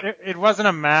almost... It wasn't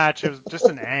a match. It was just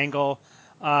an angle.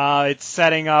 It's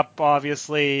setting up,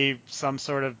 obviously, some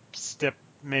sort of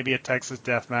maybe a Texas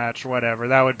death match or whatever.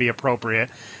 That would be appropriate,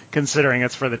 considering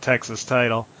it's for the Texas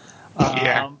title.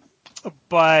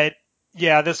 But,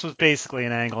 yeah, this was basically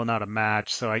an angle, not a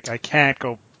match, so I can't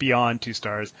go beyond 2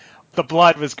 stars. The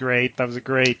blood was great. That was a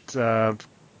great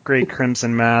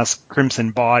crimson mask,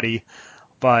 crimson body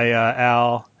by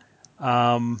Al.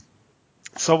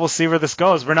 So we'll see where this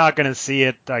goes. We're not going to see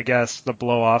it, I guess, the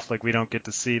blow off. We don't get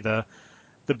to see the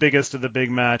biggest of the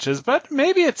big matches, but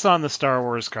maybe it's on the Star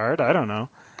Wars card. I don't know.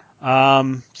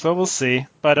 So we'll see.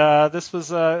 But this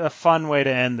was a fun way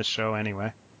to end the show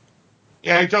anyway.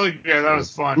 Yeah, I totally agree. That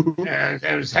was fun. and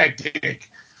it was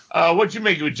hectic. What'd you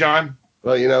make of it, John?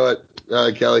 Well, you know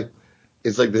what, Kelly?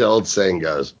 It's like the old saying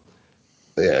goes.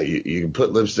 Yeah, you can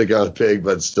put lipstick on a pig,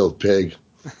 but it's still a pig.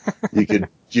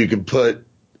 You could put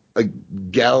a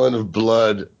gallon of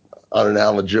blood on an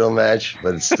Almadrill match,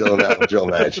 but it's still an Almadrill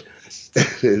match.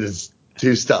 It is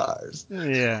 2 stars.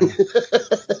 Yeah.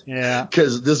 Yeah.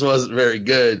 Because this wasn't very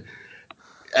good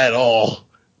at all.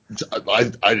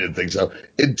 I didn't think so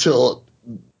until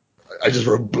I just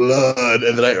wrote blood,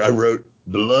 and then I wrote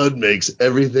blood makes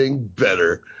everything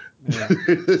better. Yeah.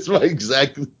 That's my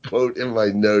exact quote in my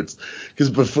notes.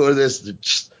 Because before this,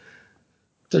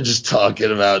 they're just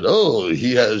talking about,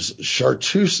 he has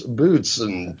chartreuse boots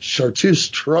and chartreuse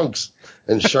trunks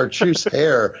and chartreuse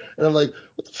hair. And I'm like,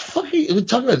 what the fuck are you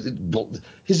talking about?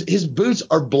 His boots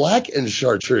are black and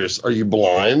chartreuse. Are you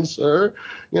blind, sir?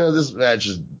 This match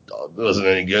wasn't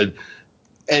any good.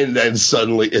 And then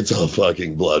suddenly it's a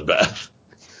fucking bloodbath.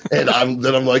 And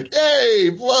I'm like,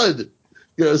 hey, blood.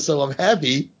 So I'm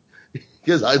happy.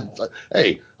 Because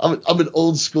I'm an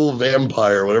old school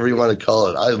vampire, whatever you want to call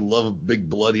it. I love a big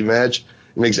bloody match.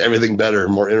 It makes everything better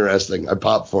and more interesting. I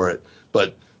pop for it.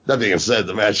 But that being said,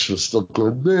 the match was still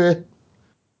good.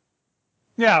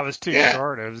 Yeah, it was too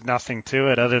short. There was nothing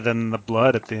to it other than the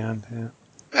blood at the end. Yeah.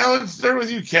 Now let's start with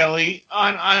you, Kelly,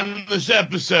 on this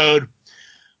episode.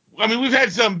 I mean, we've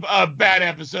had some bad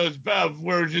episodes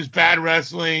where just bad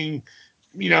wrestling,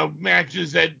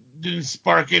 matches that didn't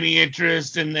spark any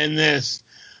interest in this.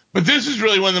 But this is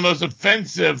really one of the most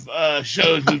offensive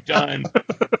shows we've done,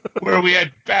 where we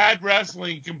had bad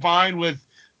wrestling combined with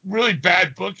really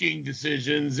bad booking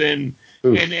decisions and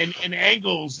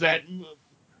angles that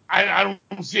I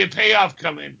don't see a payoff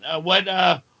coming. What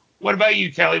about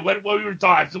you, Kelly? What were your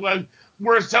thoughts?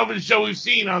 Worst television show we've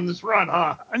seen on this run,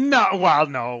 huh?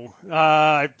 No.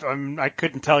 I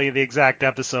couldn't tell you the exact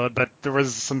episode, but there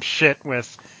was some shit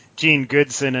with Gene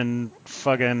Goodson and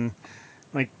fucking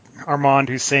Armand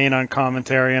Hussein on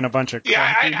commentary and a bunch of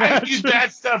I view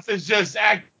that stuff as just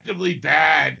actively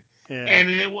bad. Yeah.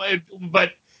 And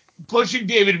but pushing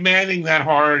David Manning that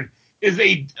hard is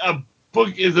a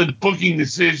booking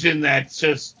decision that's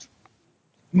just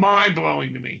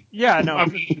mind-blowing to me. Yeah, no, I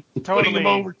mean, totally. putting him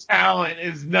over talent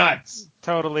is nuts.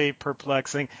 Totally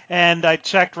perplexing. And I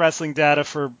checked wrestling data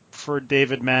for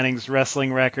David Manning's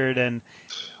wrestling record, and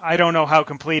I don't know how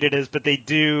complete it is, but they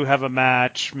do have a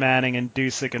match, Manning and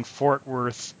Dusek in Fort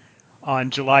Worth on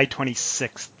July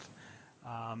 26th.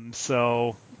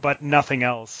 But nothing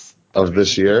else. Of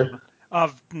this year?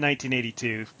 Of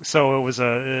 1982. So it was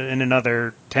in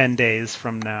another 10 days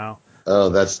from now. Oh,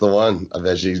 that's the one. I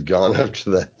bet she's gone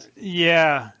after that.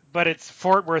 Yeah, but it's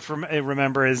Fort Worth.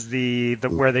 Remember, is the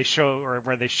where they show or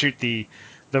where they shoot the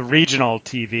regional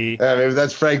TV. Yeah, maybe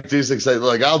that's Frank Dusek saying,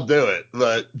 "Look, I'll do it,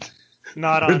 but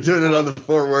not we're on doing it on the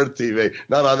Fort Worth TV,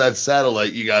 not on that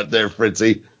satellite you got there,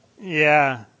 Fritzy."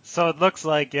 Yeah, so it looks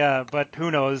like but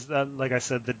who knows? Like I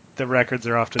said, the records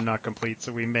are often not complete,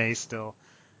 so we may still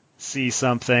see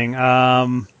something.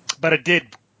 But it did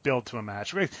build to a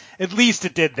match. At least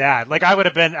it did that. Like, I would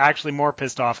have been actually more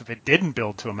pissed off if it didn't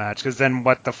build to a match, because then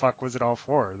what the fuck was it all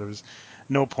for? There was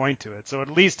no point to it. So at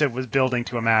least it was building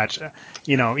to a match,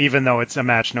 even though it's a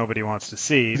match nobody wants to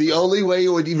see. The only way it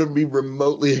would even be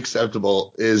remotely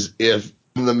acceptable is if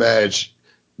in the match,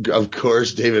 of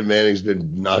course, David Manning's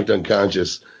been knocked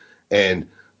unconscious, and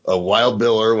a Wild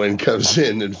Bill Irwin comes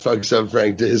in and fucks up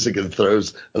Frank Dusek and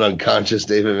throws an unconscious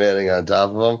David Manning on top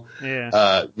of him.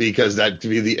 Yeah. Because that could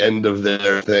be the end of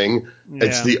their thing. Yeah.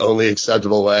 It's the only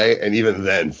acceptable way, and even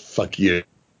then, fuck you.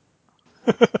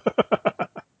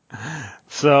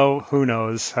 So who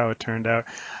knows how it turned out?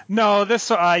 No,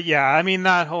 I mean,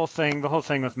 the whole thing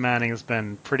with Manning has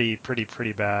been pretty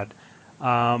bad.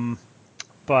 But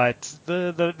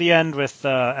the end with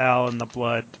Al and the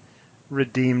blood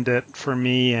redeemed it for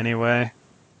me anyway.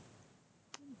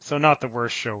 So not the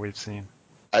worst show we've seen.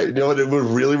 You know what? It would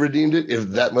have really redeemed it if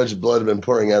that much blood had been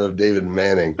pouring out of David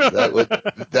Manning. That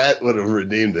would have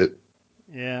redeemed it.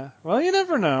 Yeah. Well, you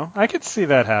never know. I could see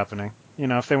that happening.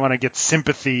 If they want to get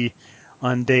sympathy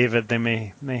on David, they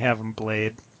may have him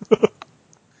blade.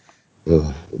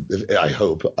 I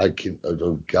hope.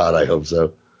 Oh God, I hope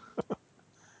so.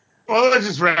 Well, let's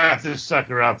just wrap this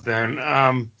sucker up then.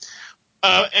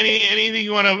 Anything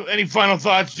you want to? Any final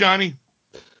thoughts, Johnny?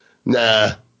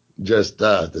 Nah, just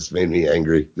this made me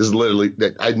angry. This is literally,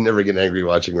 I'd never get angry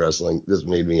watching wrestling. This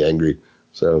made me angry.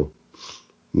 So,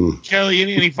 Kelly,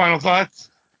 any final thoughts?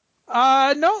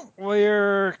 No,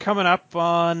 we're coming up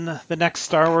on the next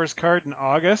Star Wars card in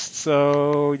August,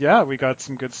 so yeah, we got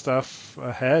some good stuff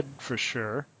ahead for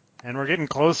sure. And we're getting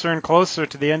closer and closer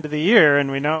to the end of the year,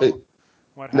 and we know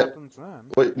what happens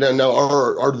then. Wait, now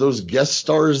are those guest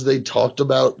stars they talked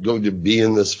about going to be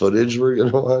in this footage we're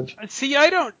going to watch? See, I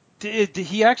don't. Did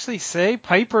he actually say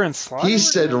Piper and Slaughter? He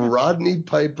said Rodney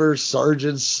Piper,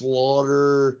 Sergeant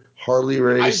Slaughter, Harley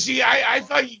Race. I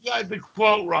thought you got the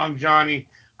quote wrong, Johnny.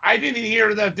 I didn't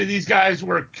hear that these guys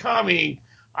were coming.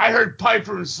 I heard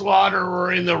Piper and Slaughter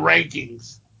were in the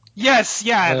rankings. Yes,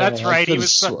 yeah, that's right. He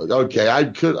was okay. I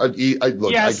could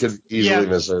easily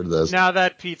misheard this. Now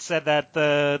that Pete said that,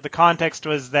 the context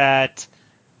was that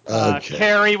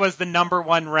Kerry was the number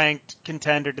one ranked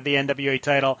contender to the NWA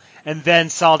title, and then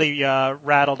Saldi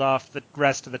rattled off the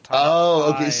rest of the top.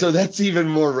 Oh, okay. So that's even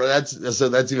more. That's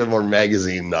even more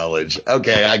magazine knowledge.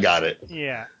 Okay, I got it.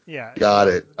 Yeah. Got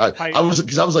it. I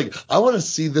was like, I want to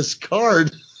see this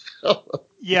card.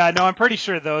 Yeah, no, I'm pretty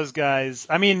sure those guys.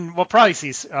 I mean, we'll probably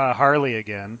see Harley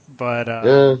again, but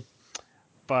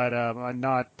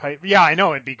not Piper. Yeah, I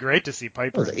know it'd be great to see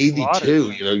Piper. Well,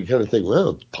 82. You kind of think,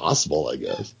 well, it's possible, I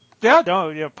guess.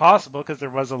 Yeah, possible because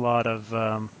there was a lot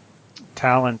of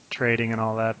talent trading and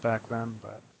all that back then,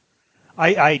 but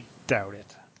I doubt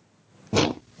it.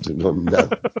 No.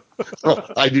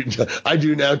 I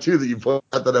do now too. That you pointed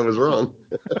out that I was wrong.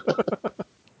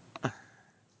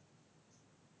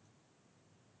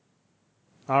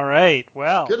 All right.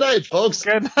 Well. Good night, folks.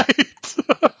 Good night.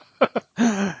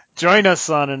 Join us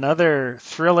on another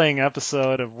thrilling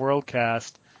episode of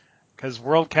Worldcast, because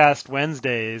Worldcast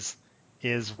Wednesdays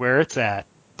is where it's at,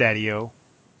 Daddy-O.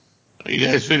 You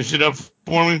guys finished it up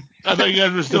for me? I thought you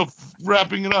guys were still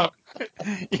wrapping it up.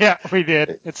 Yeah, we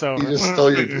did. It's over. He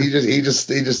just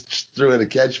threw in a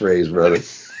catchphrase, brother.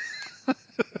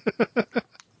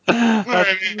 All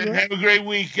right, man. Have a great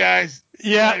week, guys.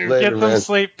 Yeah, get some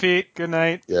sleep, Pete. Good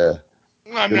night. Yeah.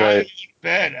 I'm not in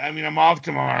bed. I mean, I'm off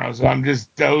tomorrow, so I'm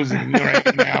just dozing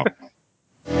right now.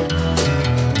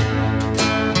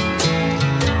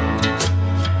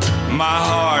 My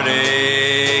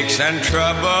heartaches and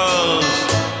troubles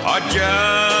are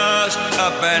just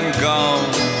up and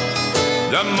gone.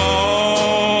 The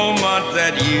moment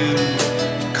that you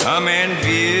come in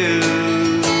view,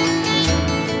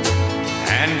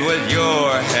 and with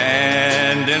your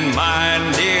hand hand in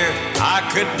mine, dear, I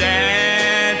could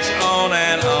dance on,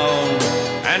 and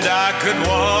I could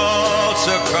waltz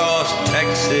across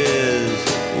Texas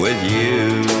with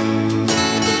you.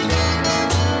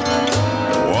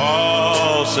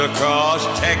 Waltz across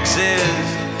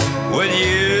Texas with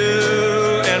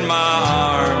you in my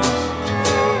arms.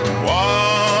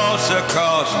 Waltz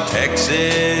across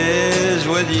Texas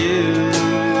with you.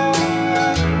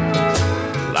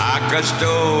 Like a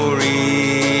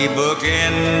storybook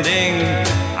ending,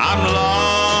 I'm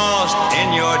lost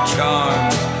in your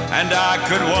charms, and I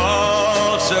could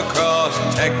waltz across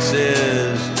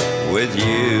Texas with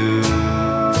you.